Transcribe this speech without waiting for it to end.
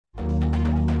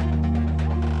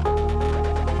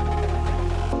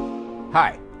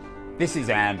Hi, this is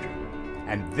Andrew,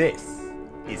 and this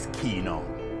is Keen On,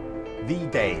 the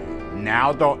daily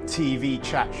now.tv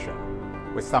chat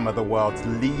show with some of the world's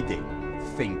leading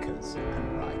thinkers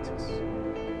and writers.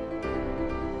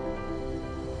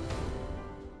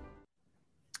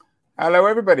 Hello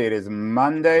everybody, it is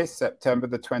Monday, September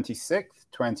the 26th,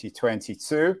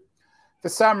 2022. For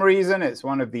some reason, it's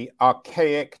one of the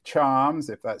archaic charms,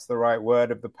 if that's the right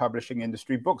word, of the publishing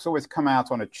industry. Books always come out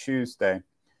on a Tuesday.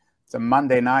 It's a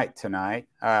Monday night tonight,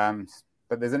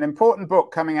 but there's an important book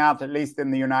coming out, at least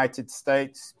in the United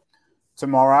States,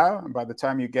 tomorrow. And by the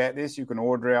time you get this, you can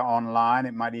order it online.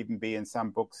 It might even be in some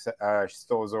book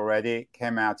stores already. It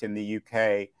came out in the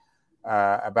UK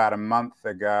about a month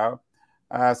ago.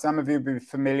 Some of you will be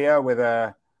familiar with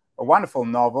a wonderful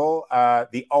novel,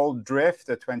 The Old Drift,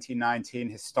 a 2019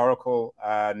 historical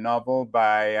novel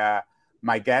by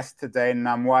my guest today,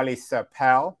 Namwali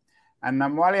Serpell. And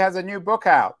Namwali has a new book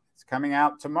out. It's coming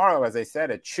out tomorrow, as I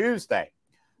said, a Tuesday.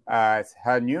 It's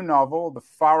her new novel, The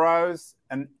Furrows,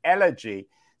 an Elegy.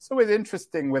 It's always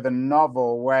interesting with a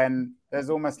novel when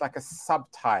there's almost like a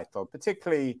subtitle,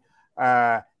 particularly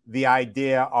the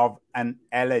idea of an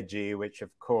elegy, which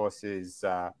of course is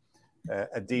a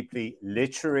deeply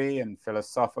literary and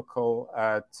philosophical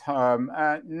term.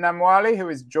 Namwali, who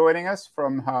is joining us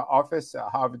from her office at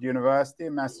Harvard University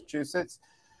in Massachusetts,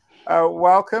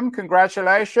 welcome.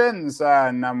 Congratulations,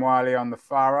 Namwali, on The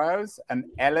Furrows, an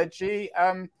elegy.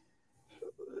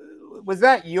 Was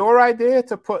that your idea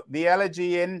to put the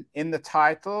elegy in the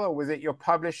title, or was it your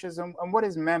publisher's? And what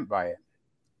is meant by it?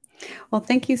 Well,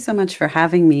 thank you so much for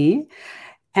having me.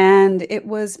 And it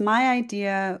was my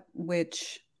idea,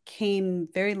 which came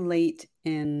very late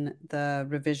in the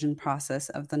revision process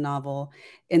of the novel.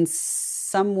 In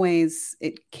some ways,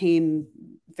 it came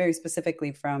very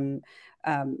specifically from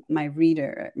my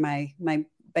reader, my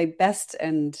best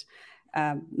and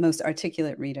most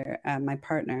articulate reader, my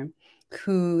partner,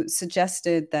 who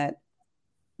suggested that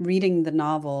reading the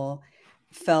novel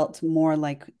felt more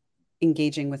like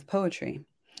engaging with poetry.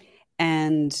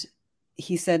 And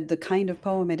he said the kind of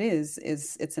poem it is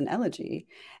it's an elegy.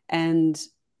 And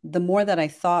the more that I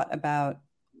thought about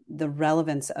the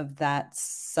relevance of that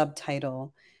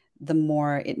subtitle, the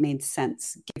more it made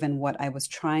sense, given what I was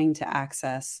trying to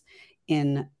access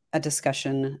in a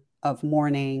discussion of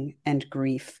mourning and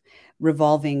grief,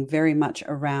 revolving very much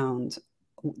around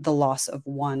the loss of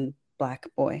one Black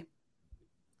boy.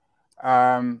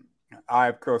 I,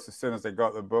 of course, as soon as I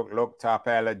got the book, looked up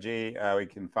elegy. We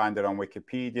can find it on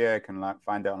Wikipedia, can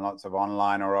find it on lots of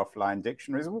online or offline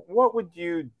dictionaries. What would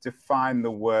you define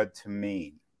the word to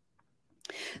mean?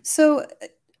 So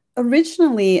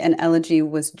originally, an elegy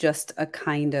was just a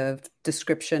kind of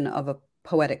description of a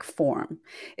poetic form.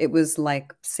 It was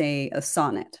like, say, a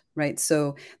sonnet, right?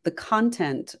 So the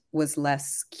content was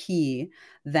less key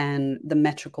than the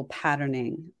metrical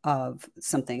patterning of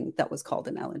something that was called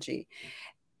an elegy.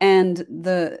 And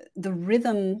the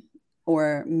rhythm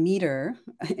or meter,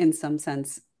 in some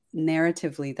sense,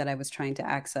 narratively that I was trying to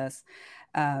access,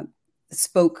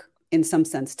 spoke in some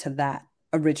sense to that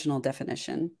original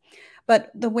definition.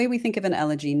 But the way we think of an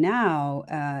elegy now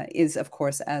is, of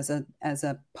course, as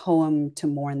a poem to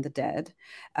mourn the dead,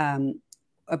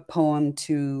 a poem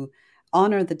to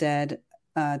honor the dead,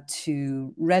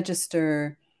 to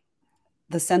register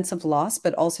the sense of loss,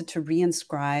 but also to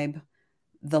reinscribe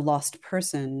the lost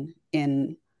person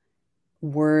in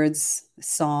words,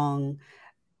 song,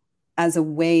 as a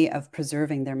way of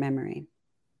preserving their memory.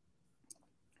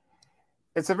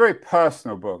 It's a very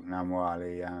personal book,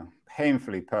 Namwali,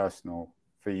 painfully personal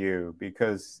for you,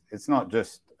 because it's not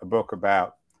just a book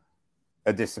about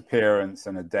a disappearance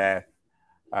and a death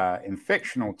in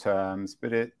fictional terms,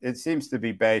 but it seems to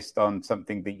be based on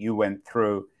something that you went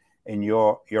through in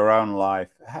your own life.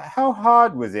 How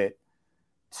hard was it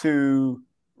to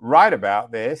write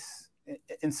about this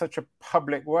in such a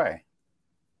public way?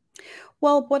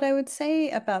 Well, what I would say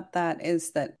about that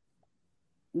is that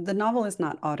the novel is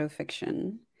not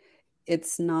autofiction.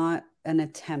 It's not an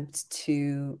attempt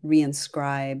to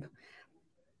reinscribe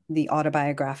the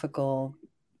autobiographical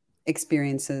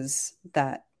experiences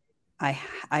that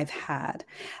I've had.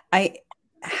 I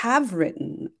have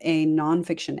written a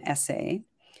nonfiction essay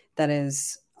that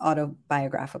is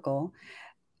autobiographical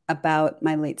about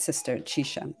my late sister,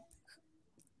 Chisha,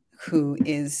 who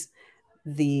is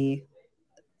the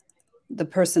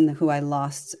person who I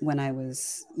lost when I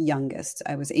was youngest.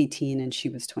 I was 18 and she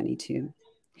was 22.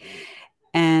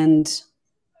 And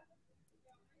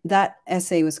that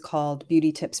essay was called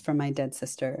Beauty Tips from My Dead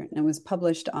Sister. And it was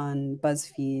published on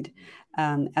BuzzFeed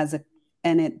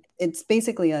it's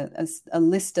basically a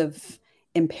list of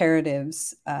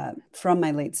imperatives from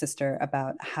my late sister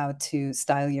about how to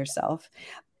style yourself,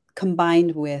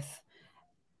 combined with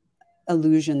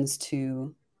allusions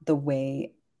to the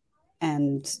way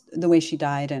she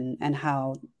died and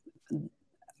how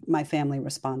my family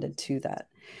responded to that.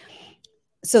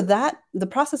 So that the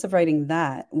process of writing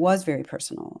that was very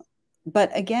personal,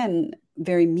 but again,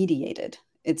 very mediated.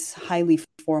 It's highly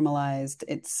formalized.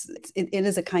 It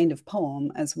is a kind of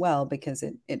poem as well, because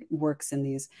it works in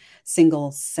these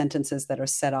single sentences that are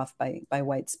set off by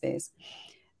white space.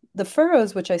 The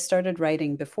Furrows, which I started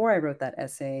writing before I wrote that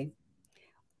essay,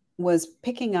 was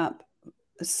picking up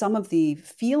some of the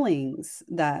feelings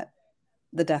that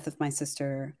the death of my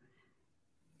sister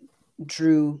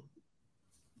drew,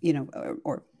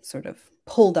 or sort of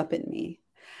pulled up in me.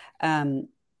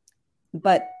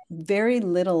 But very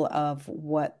little of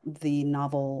what the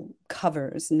novel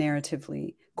covers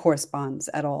narratively corresponds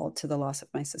at all to the loss of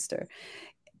my sister.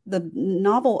 The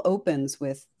novel opens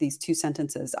with these two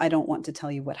sentences: I don't want to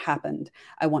tell you what happened.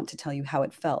 I want to tell you how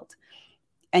it felt.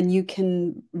 And you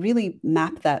can really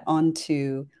map that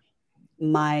onto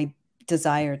my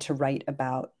desire to write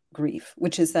about grief,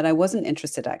 which is that I wasn't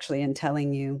interested actually in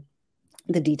telling you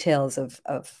the details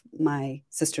of my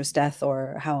sister's death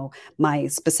or how my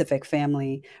specific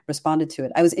family responded to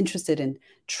it. I was interested in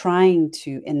trying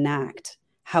to enact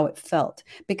how it felt,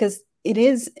 because it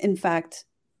is, in fact,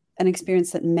 an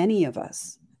experience that many of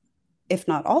us, if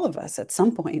not all of us, at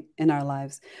some point in our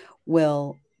lives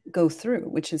will go through,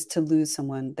 which is to lose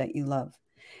someone that you love.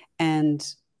 And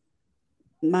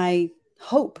my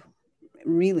hope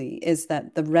really is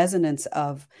that the resonance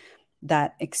of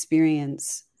that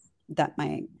experience that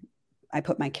I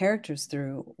put my characters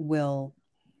through will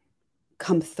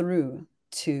come through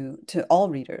to all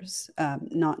readers,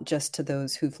 not just to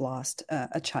those who've lost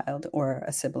a child or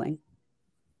a sibling.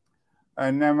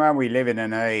 And now we live in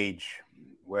an age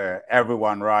where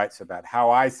everyone writes about how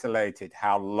isolated,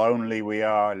 how lonely we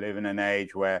are. Live in an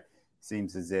age where it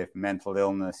seems as if mental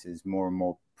illness is more and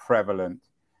more prevalent.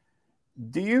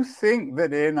 Do you think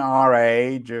that in our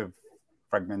age of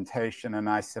fragmentation and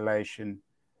isolation,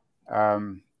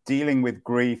 dealing with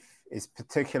grief is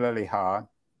particularly hard?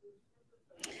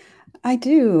 I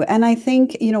do. And I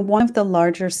think, one of the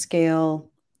larger scale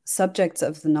subjects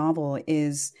of the novel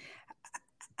is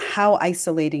how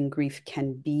isolating grief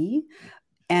can be.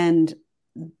 And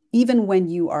even when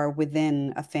you are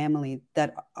within a family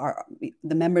that are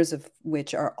the members of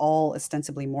which are all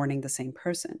ostensibly mourning the same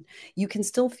person, you can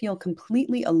still feel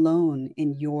completely alone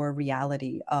in your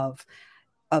reality of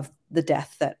the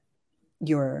death that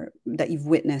you've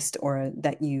witnessed, or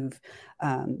that you're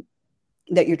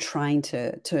trying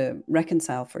to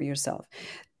reconcile for yourself.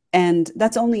 And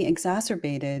that's only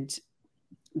exacerbated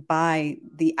by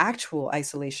the actual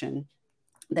isolation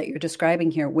that you're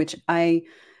describing here, which I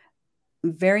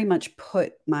very much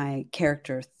put my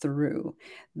character through.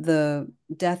 The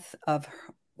death of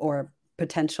her, or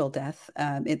potential death,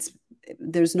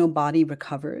 there's no body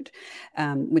recovered,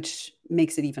 which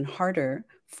makes it even harder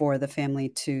for the family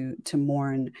to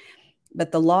mourn.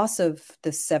 But the loss of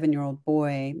this 7-year-old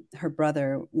boy, her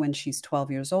brother, when she's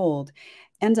 12 years old,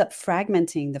 ends up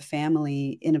fragmenting the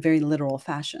family in a very literal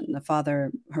fashion.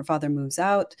 Her father moves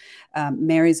out,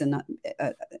 marries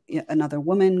another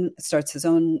woman, starts his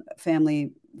own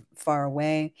family far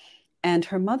away. And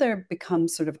her mother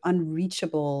becomes sort of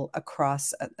unreachable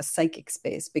across a psychic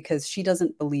space, because she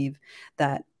doesn't believe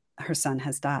that her son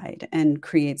has died, and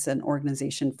creates an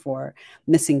organization for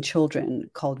missing children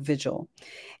called Vigil.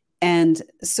 And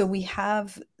so we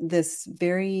have this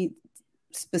very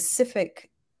specific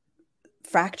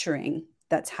fracturing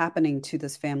that's happening to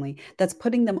this family, that's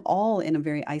putting them all in a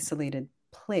very isolated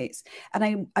place.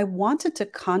 And I wanted to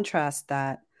contrast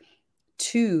that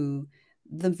to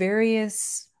the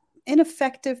various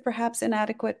ineffective, perhaps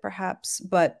inadequate, perhaps,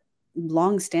 but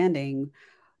longstanding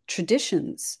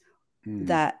traditions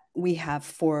that we have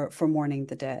for mourning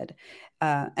the dead.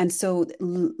 And so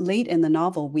late in the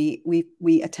novel,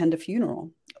 we attend a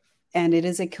funeral, and it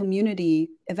is a community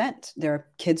event. There are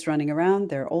kids running around,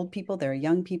 there are old people, there are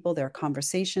young people, there are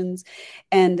conversations.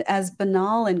 And as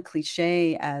banal and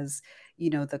cliche as,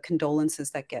 the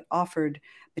condolences that get offered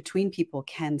between people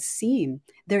can seem,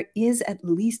 there is at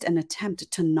least an attempt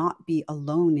to not be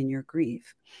alone in your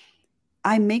grief.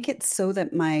 I make it so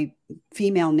that my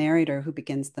female narrator who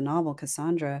begins the novel,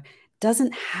 Cassandra,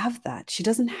 doesn't have that. She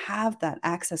doesn't have that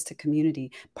access to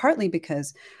community, partly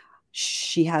because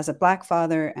she has a Black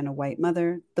father and a white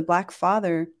mother. The Black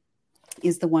father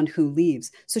is the one who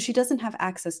leaves. So she doesn't have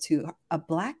access to a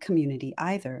Black community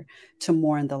either to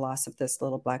mourn the loss of this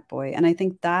little Black boy. And I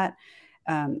think that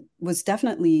was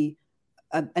definitely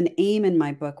an aim in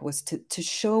my book was to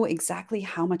show exactly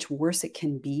how much worse it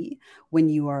can be when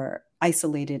you are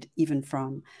isolated even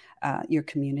from your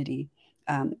community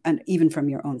and even from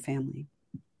your own family.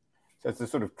 So it's a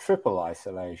sort of triple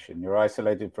isolation. You're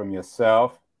isolated from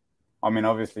yourself. I mean,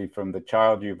 obviously from the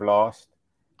child you've lost,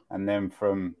 and then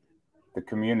from the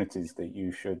communities that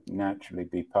you should naturally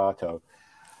be part of.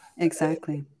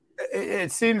 Exactly.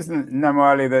 It seems,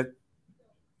 Namwali, that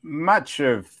much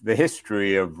of the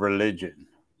history of religion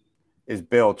is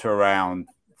built around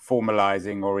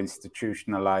formalizing or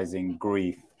institutionalizing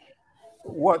grief.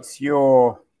 What's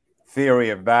your theory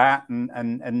of that,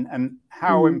 and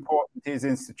how important is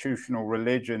institutional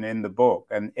religion in the book?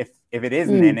 And if it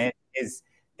isn't in it, is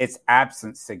its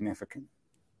absence significant?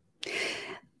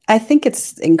 I think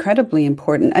it's incredibly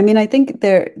important. I mean, I think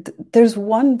there's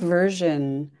one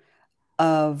version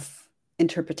of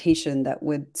interpretation that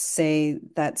would say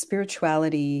that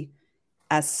spirituality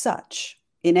as such,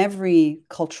 in every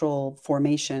cultural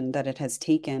formation that it has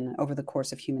taken over the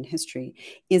course of human history,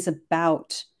 is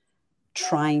about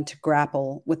trying to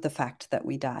grapple with the fact that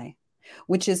we die,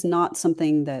 which is not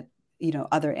something that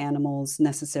other animals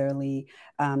necessarily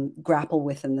grapple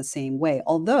with in the same way.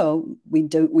 Although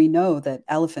we know that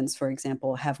elephants, for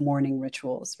example, have mourning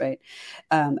rituals, right,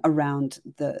 around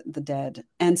the dead,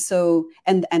 and so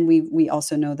and we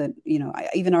also know that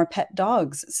even our pet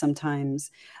dogs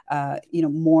sometimes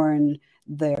mourn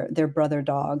their brother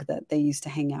dog that they used to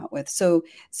hang out with. So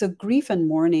grief and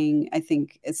mourning, I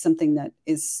think, is something that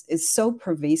is so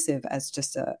pervasive as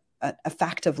just a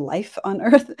fact of life on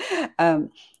Earth.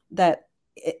 That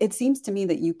it seems to me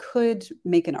that you could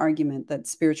make an argument that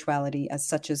spirituality as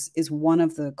such is one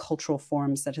of the cultural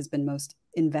forms that has been most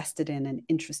invested in and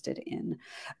interested in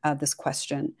this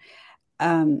question.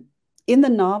 In the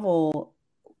novel,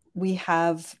 we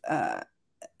have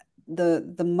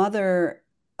the mother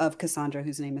of Cassandra,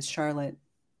 whose name is Charlotte,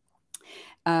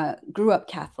 grew up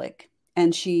Catholic,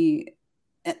 and she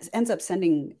ends up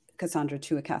sending Cassandra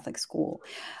to a Catholic school.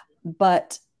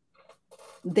 But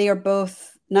they are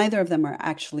both, neither of them are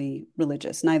actually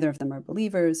religious. Neither of them are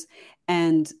believers.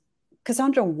 And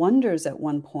Cassandra wonders at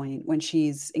one point when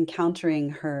she's encountering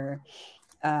her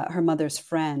mother's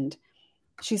friend,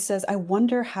 she says, I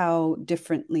wonder how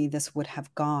differently this would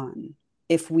have gone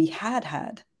if we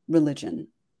had religion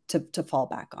to fall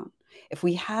back on, if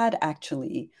we had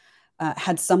actually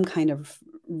had some kind of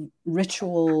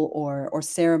ritual or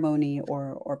ceremony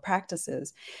or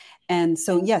practices. And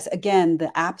so, yes, again,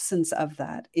 the absence of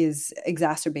that is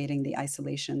exacerbating the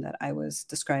isolation that I was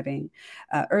describing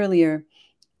earlier.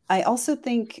 I also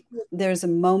think there's a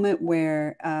moment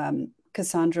where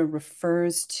Cassandra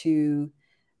refers to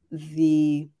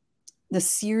the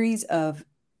series of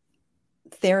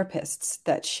therapists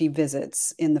that she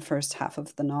visits in the first half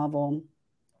of the novel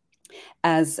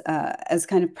as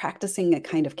kind of practicing a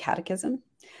kind of catechism.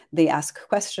 They ask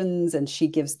questions and she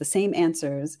gives the same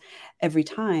answers every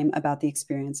time about the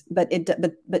experience, but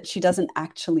she doesn't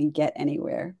actually get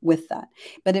anywhere with that.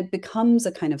 But it becomes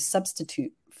a kind of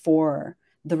substitute for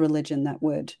the religion that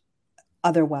would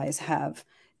otherwise have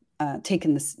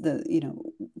taken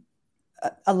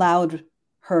allowed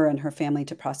her and her family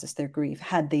to process their grief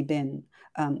had they been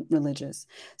religious.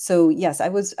 So yes,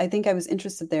 I think I was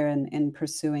interested there in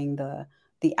pursuing the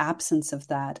absence of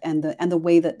that and the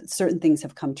way that certain things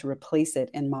have come to replace it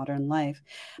in modern life.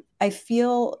 I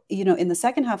feel, in the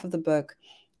second half of the book,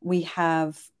 we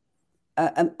have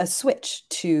a switch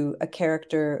to a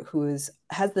character who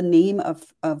has the name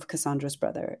of Cassandra's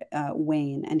brother,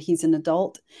 Wayne, and he's an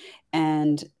adult,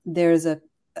 and there's a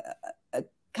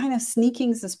kind of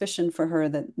sneaking suspicion for her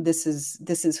that this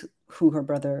is who her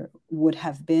brother would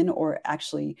have been or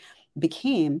actually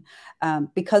became,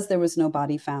 because there was no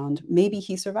body found. Maybe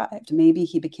he survived. Maybe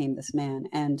he became this man.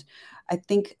 And I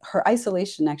think her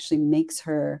isolation actually makes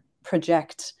her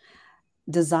project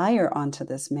desire onto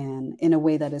this man in a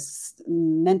way that is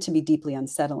meant to be deeply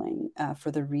unsettling for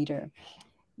the reader.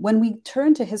 When we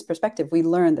turn to his perspective, we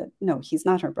learn that, no, he's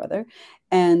not her brother.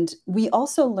 And we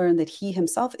also learn that he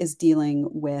himself is dealing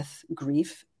with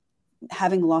grief,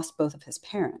 having lost both of his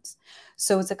parents.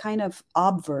 So it's a kind of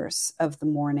obverse of the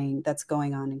mourning that's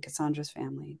going on in Cassandra's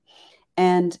family.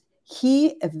 And he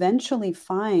eventually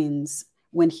finds,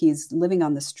 when he's living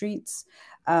on the streets,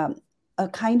 a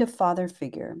kind of father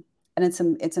figure. And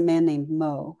it's a man named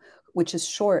Mo, which is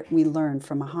short, we learn,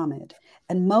 from Muhammad.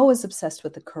 And Mo is obsessed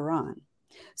with the Quran.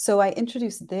 So I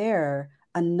introduced there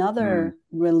another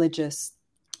religious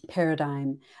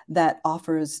paradigm that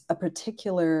offers a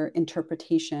particular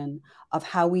interpretation of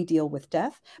how we deal with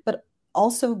death, but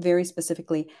also very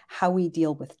specifically how we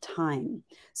deal with time.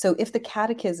 So if the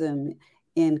catechism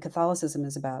in Catholicism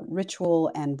is about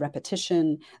ritual and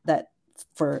repetition that,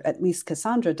 for at least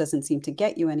Cassandra, doesn't seem to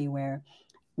get you anywhere.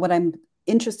 What I'm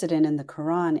interested in the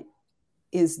Quran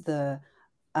is the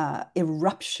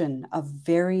eruption of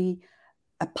very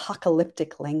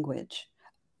apocalyptic language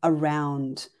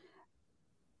around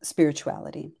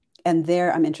spirituality. And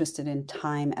there I'm interested in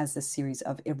time as a series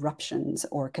of eruptions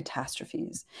or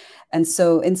catastrophes. And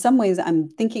so in some ways, I'm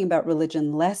thinking about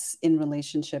religion less in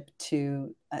relationship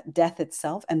to death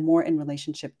itself and more in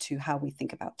relationship to how we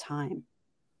think about time.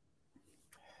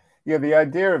 Yeah, the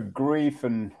idea of grief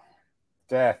and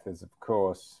death is, of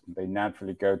course, they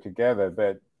naturally go together,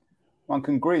 but one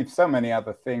can grieve so many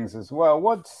other things as well.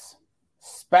 What's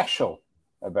special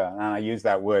about, and I use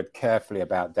that word carefully,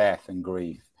 about death and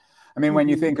grief? I mean, when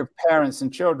you think of parents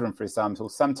and children, for example,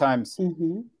 sometimes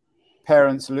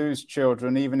parents lose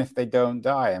children even if they don't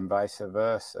die, and vice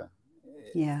versa.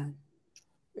 Yeah.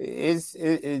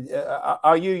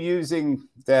 Are you using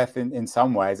death in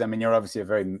some ways? I mean, you're obviously a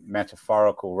very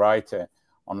metaphorical writer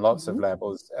on lots of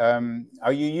levels.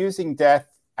 Are you using death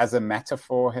as a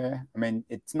metaphor here? I mean,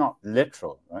 it's not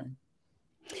literal, right?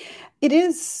 It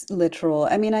is literal.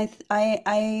 I mean,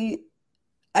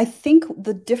 I think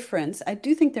the difference, I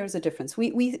do think there's a difference.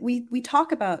 We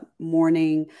talk about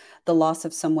mourning the loss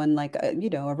of someone like, a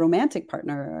romantic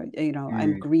partner,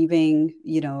 I'm grieving,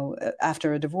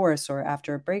 after a divorce or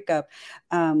after a breakup.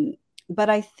 But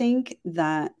I think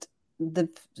that the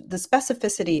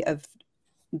specificity of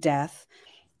death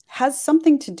has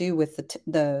something to do with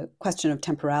the question of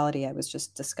temporality I was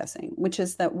just discussing, which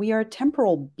is that we are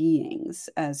temporal beings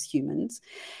as humans.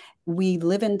 We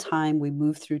live in time, we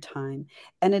move through time,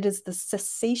 and it is the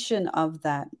cessation of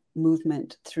that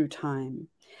movement through time,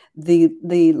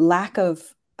 the lack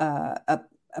of a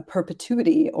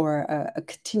perpetuity or a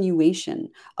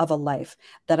continuation of a life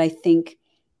that I think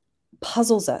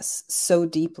puzzles us so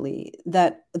deeply,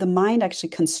 that the mind actually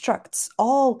constructs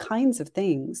all kinds of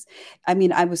things. I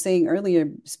mean, I was saying earlier,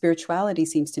 spirituality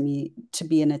seems to me to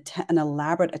be an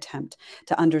elaborate attempt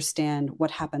to understand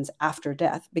what happens after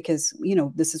death, because,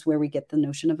 this is where we get the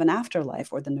notion of an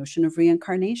afterlife or the notion of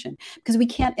reincarnation, because we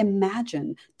can't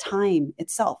imagine time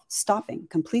itself stopping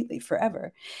completely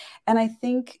forever. And I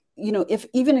think,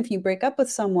 even if you break up with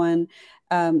someone,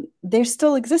 they're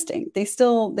still existing. There's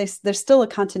still a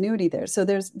continuity there. So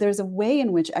there's a way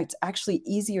in which it's actually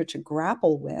easier to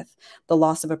grapple with the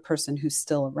loss of a person who's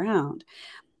still around.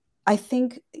 I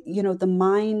think,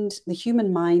 the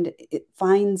human mind, it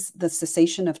finds the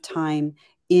cessation of time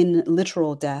in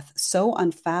literal death so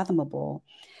unfathomable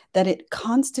that it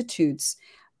constitutes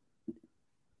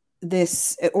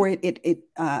this, or it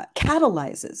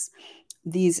catalyzes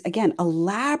these, again,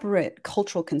 elaborate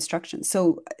cultural constructions.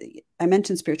 So I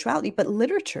mentioned spirituality, but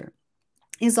literature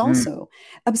is also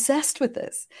obsessed with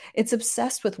this. It's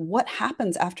obsessed with what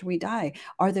happens after we die.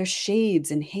 Are there shades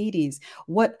in Hades?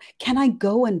 What can I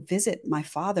go and visit my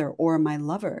father or my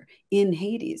lover in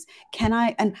Hades?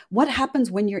 And what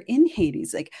happens when you're in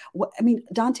Hades?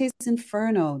 Dante's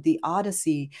Inferno, the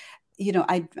Odyssey.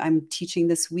 I'm teaching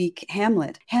this week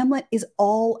Hamlet. Hamlet is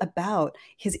all about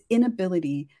his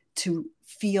inability to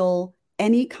feel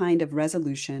any kind of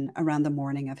resolution around the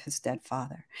mourning of his dead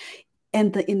father.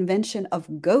 And the invention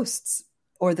of ghosts,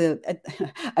 or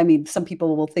some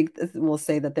people will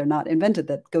say that they're not invented,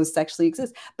 that ghosts actually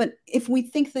exist. But if we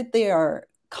think that they are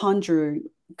conjurings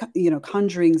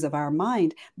of our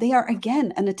mind, they are,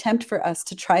 again, an attempt for us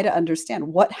to try to understand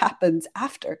what happens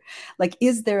after. Like,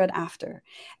 is there an after?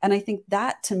 And I think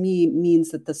that, to me, means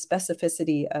that the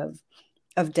specificity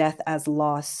of death as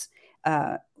loss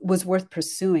was worth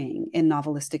pursuing in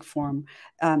novelistic form,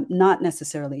 not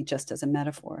necessarily just as a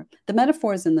metaphor. The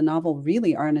metaphors in the novel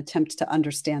really are an attempt to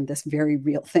understand this very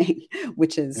real thing,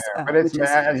 which is... but it's,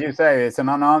 as you say, it's an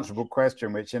unanswerable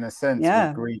question, which in a sense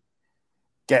with grief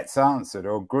gets answered,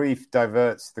 or grief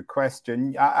diverts the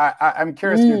question. I'm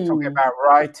curious, you're talking about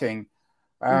writing.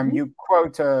 You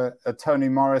quote a Toni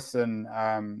Morrison...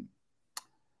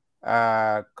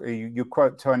 you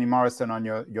quote Toni Morrison on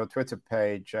your Twitter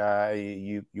page.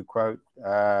 You quote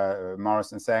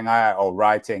Morrison saying,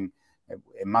 writing,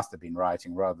 it must have been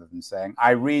writing rather than saying,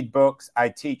 I read books, I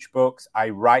teach books, I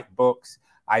write books,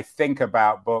 I think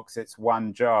about books, it's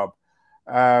one job.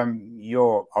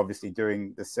 You're obviously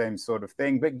doing the same sort of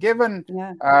thing, but given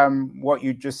what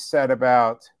you just said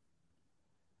about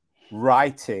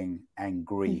writing and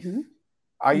grief,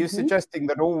 are you suggesting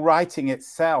that all writing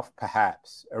itself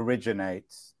perhaps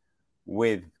originates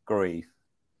with grief?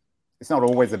 It's not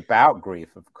always about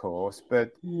grief, of course,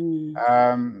 but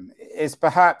is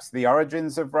perhaps the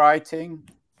origins of writing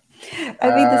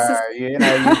I mean, this is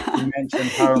You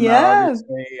mentioned Homer, yeah.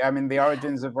 obviously. I mean, the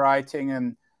origins of writing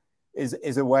and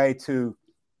is a way to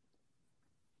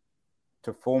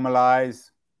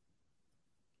formalize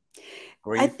I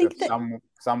grief of think that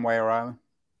some way or other.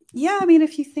 yeah, I mean,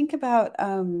 if you think about,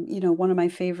 one of my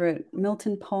favorite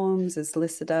Milton poems is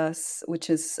Lycidas, which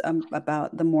is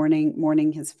about the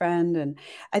mourning his friend, and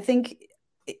I think,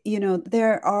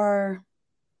 there are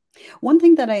one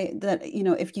thing that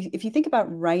if you think about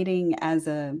writing as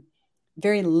a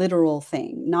very literal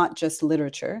thing, not just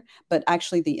literature, but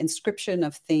actually the inscription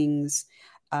of things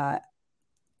uh,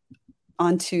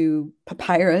 onto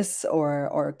papyrus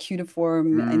or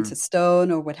cuneiform into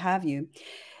stone or what have you.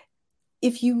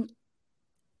 If you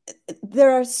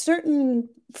There are certain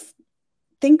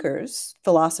thinkers,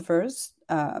 philosophers.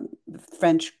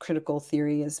 French critical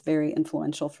theory is very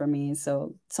influential for me.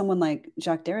 So someone like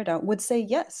Jacques Derrida would say,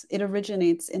 yes, it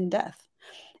originates in death.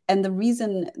 And the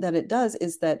reason that it does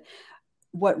is that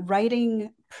what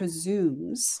writing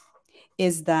presumes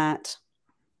is that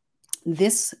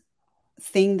this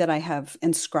thing that I have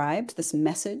inscribed, this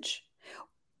message,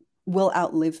 will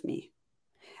outlive me.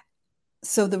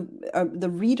 So the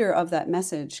reader of that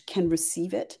message can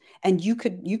receive it, and you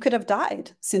could have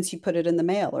died since you put it in the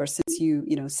mail or since you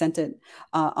sent it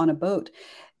on a boat.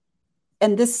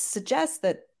 And this suggests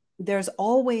that there's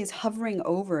always hovering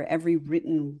over every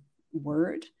written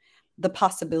word the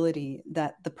possibility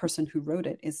that the person who wrote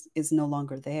it is no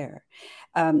longer there.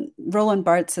 Roland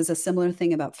Barthes says a similar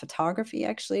thing about photography,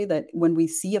 actually, that when we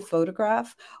see a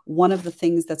photograph, one of the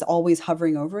things that's always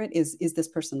hovering over it is this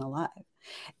person alive?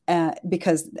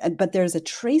 But there's a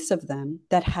trace of them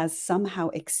that has somehow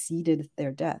exceeded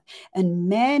their death. And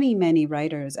many, many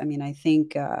writers, I mean, I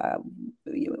think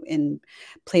in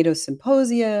Plato's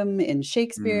Symposium, in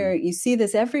Shakespeare, you see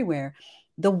this everywhere.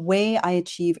 The way I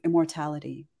achieve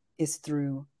immortality is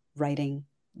through writing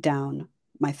down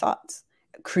my thoughts,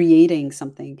 creating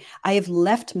something. I have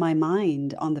left my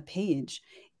mind on the page,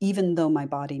 even though my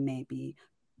body may be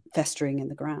festering in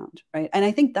the ground, right? And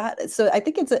I think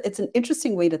it's an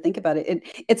interesting way to think about it.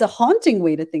 It's a haunting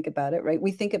way to think about it, right?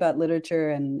 We think about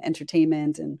literature and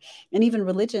entertainment and even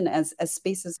religion as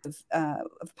spaces of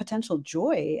potential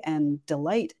joy and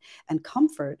delight and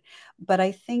comfort, but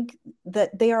I think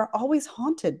that they are always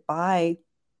haunted by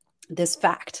this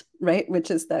fact, right? Which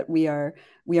is that we are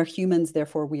humans,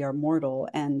 therefore we are mortal,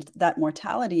 and that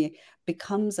mortality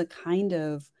becomes a kind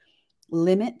of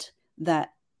limit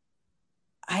that,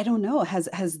 I don't know,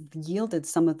 has yielded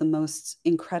some of the most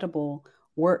incredible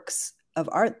works of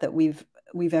art that we've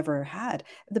ever had.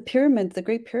 The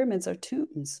Great Pyramids are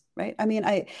tombs, right? I mean,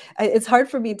 it's hard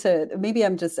for me to. Maybe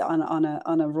I'm just on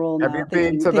a roll Have you now,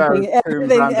 been to thinking those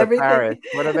tombs under everything. Paris?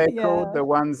 What are they called? Yeah. The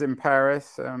ones in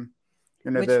Paris?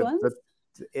 Which ones?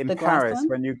 In The glass Paris, one?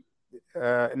 when you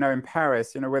no, in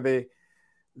Paris, where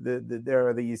there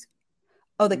are these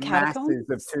Oh, the masses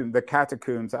of catacombs? the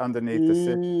catacombs underneath the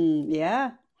city.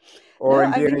 Yeah. Or No,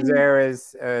 in I Buenos mean,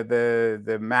 Aires,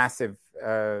 the massive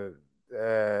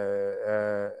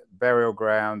burial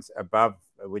grounds above,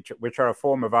 which are a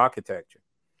form of architecture.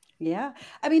 yeah.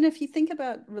 I mean, if you think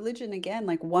about religion again,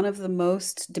 like one of the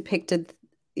most depicted,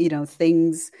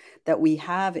 things that we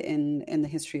have in the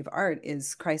history of art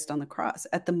is Christ on the cross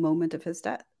at the moment of his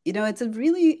death. It's a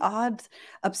really odd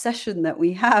obsession that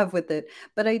we have with it.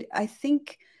 But I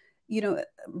think,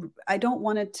 I don't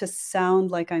want it to sound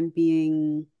like I'm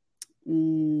being,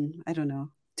 I don't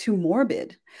know, too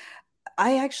morbid.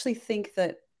 I actually think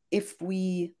that if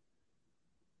we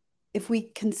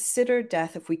consider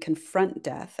death, if we confront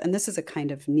death, and this is a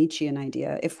kind of Nietzschean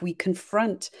idea, if we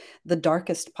confront the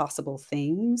darkest possible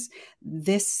things,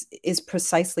 this is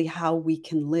precisely how we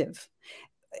can live.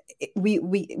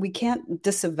 We can't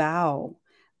disavow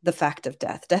the fact of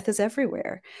death. Death is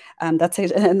everywhere. That's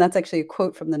actually a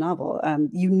quote from the novel.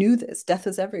 You knew this. Death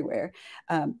is everywhere,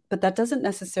 but that doesn't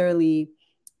necessarily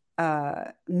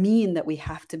mean that we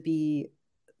have to be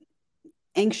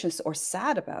anxious or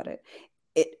sad about it.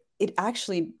 It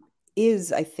actually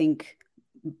is, I think,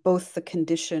 both the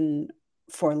condition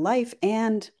for life,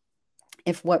 and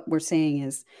if what we're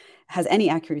saying has any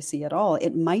accuracy at all,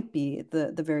 it might be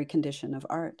the very condition of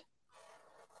art.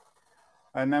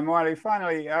 And then, Namwali,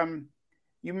 finally,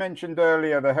 you mentioned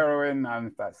earlier the heroine, and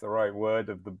if that's the right word,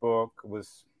 of the book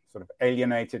was sort of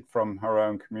alienated from her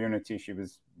own community. She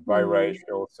was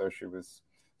biracial, so she was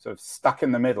sort of stuck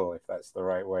in the middle, if that's the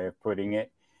right way of putting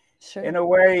it. Sure. In a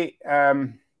way,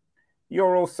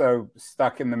 you're also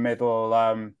stuck in the middle.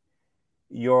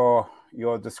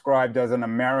 You're described as an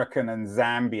American and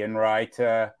Zambian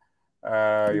writer,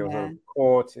 You're sort of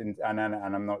caught in, and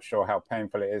I'm not sure how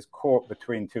painful it is, caught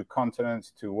between two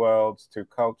continents, two worlds, two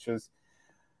cultures.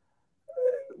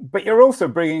 But you're also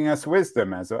bringing us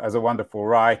wisdom as a wonderful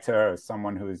writer, as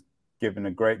someone who has given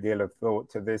a great deal of thought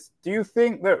to this. Do you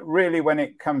think that really, when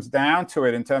it comes down to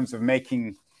it, in terms of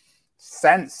making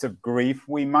sense of grief,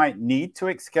 we might need to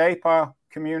escape our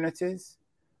communities,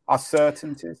 our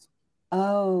certainties?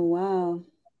 Oh, wow.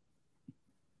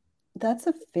 That's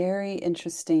a very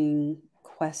interesting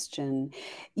question.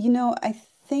 I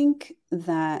think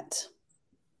that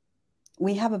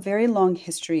we have a very long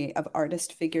history of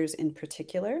artist figures in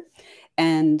particular,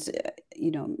 and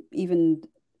even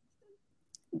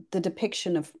the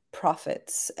depiction of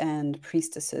prophets and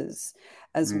priestesses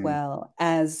as well,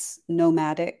 as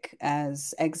nomadic,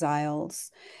 as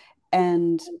exiles.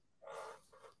 And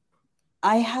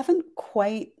I haven't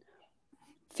quite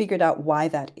figured out why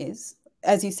that is.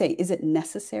 As you say, is it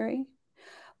necessary?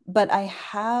 But I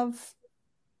have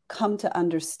come to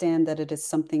understand that it is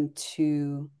something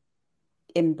to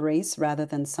embrace rather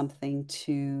than something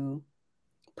to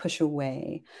push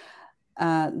away.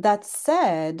 That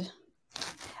said,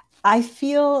 I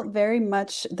feel very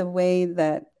much the way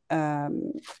that I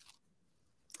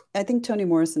think Toni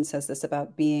Morrison says this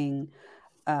about being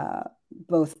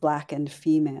both Black and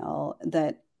female,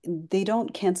 that they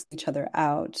don't cancel each other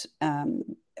out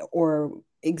or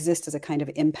exist as a kind of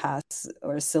impasse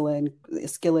or Scylla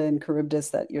and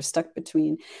Charybdis that you're stuck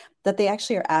between, that they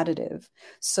actually are additive.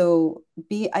 So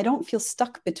I don't feel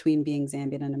stuck between being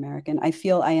Zambian and American. I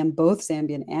feel I am both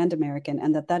Zambian and American,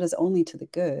 and that is only to the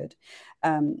good.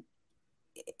 I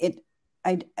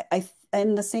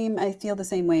feel the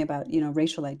same way about,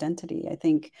 racial identity. I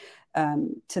think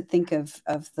to think of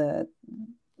the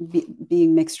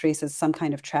being mixed race as some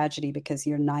kind of tragedy because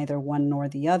you're neither one nor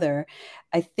the other,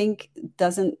 I think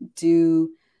doesn't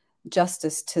do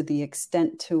justice to the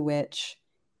extent to which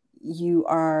you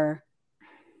have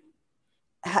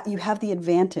the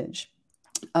advantage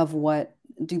of what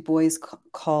Du Bois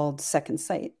called second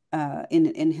sight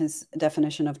in his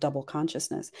definition of double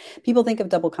consciousness. People think of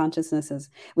double consciousness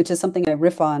as, which is something I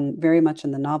riff on very much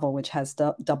in the novel, which has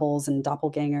doubles and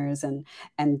doppelgangers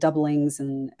and doublings,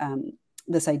 and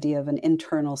this idea of an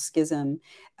internal schism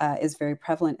is very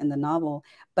prevalent in the novel.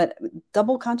 But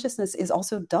double consciousness is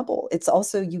also double. It's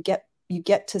also you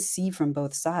get to see from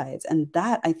both sides, and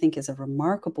that, I think, is a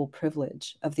remarkable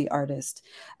privilege of the artist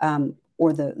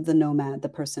or the nomad, the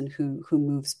person who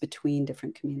moves between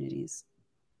different communities.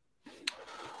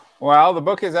 Well, the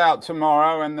book is out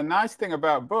tomorrow, and the nice thing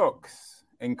about books,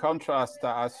 in contrast to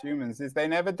us humans, is they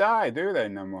never die, do they,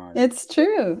 Namwali? It's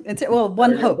true.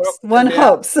 One hopes. One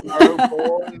hopes.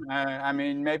 I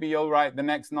mean, maybe you'll write the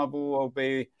next novel will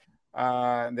be,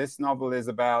 this novel is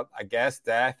about, I guess,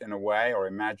 death in a way, or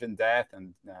imagined death,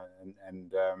 and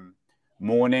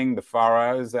mourning, the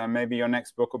furrows. Maybe your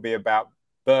next book will be about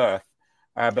birth.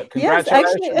 But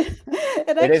congratulations. Yes,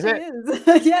 actually,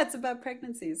 is. Yeah, it's about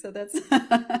pregnancy. So that's.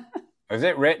 Is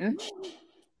it written?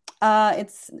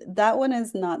 That one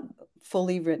is not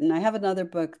fully written. I have another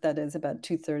book that is about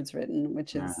 2/3 written,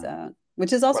 which is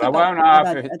also. Well,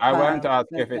 I won't ask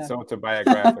if it's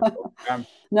autobiographical.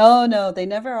 No, they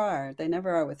never are. They never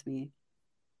are with me.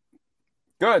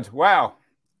 Good. Wow.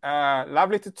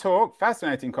 Lovely to talk.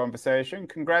 Fascinating conversation.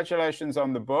 Congratulations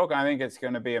on the book. I think it's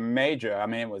going to be a major. I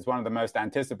mean, it was one of the most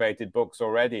anticipated books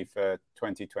already for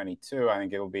 2022. I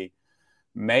think it will be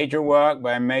major work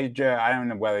by a major. I don't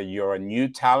know whether you're a new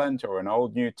talent or an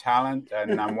old new talent.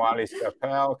 And Namwali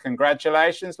Serpell,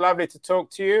 congratulations. Lovely to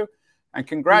talk to you. And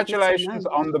congratulations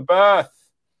on the birth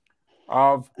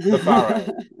of the furrow.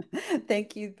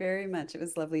 Thank you very much. It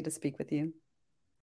was lovely to speak with you.